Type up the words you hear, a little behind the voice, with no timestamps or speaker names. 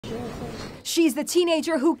She's the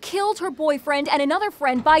teenager who killed her boyfriend and another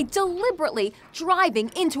friend by deliberately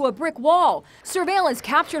driving into a brick wall. Surveillance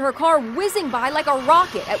captured her car whizzing by like a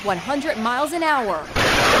rocket at 100 miles an hour.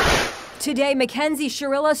 Today, Mackenzie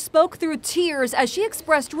Shirilla spoke through tears as she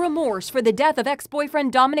expressed remorse for the death of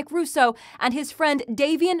ex-boyfriend Dominic Russo and his friend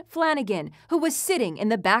Davion Flanagan, who was sitting in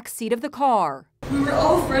the back seat of the car. We were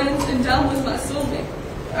all friends and Dom was my soulmate.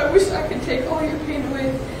 I wish I could take all your pain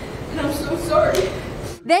away, and I'm so sorry.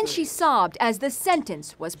 Then she sobbed as the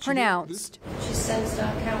sentence was pronounced. She sentenced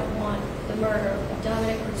on count 1, the murder of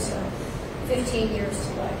Dominic Russo, 15 years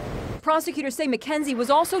to life. Prosecutors say Mackenzie was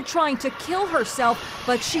also trying to kill herself,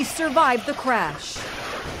 but she survived the crash. A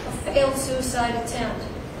failed suicide attempt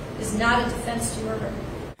is not a defense to murder.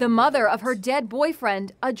 The mother of her dead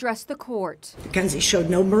boyfriend addressed the court. Mackenzie showed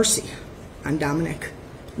no mercy on Dominic,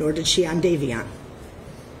 nor did she on Davion.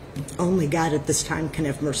 Only God at this time can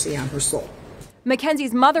have mercy on her soul.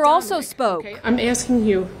 Mackenzie's mother also spoke. Okay, I'm asking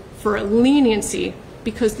you for a leniency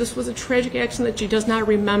because this was a tragic accident that she does not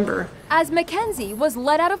remember. As Mackenzie was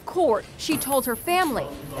let out of court, she told her family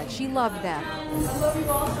that she loved them. I love you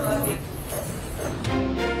all.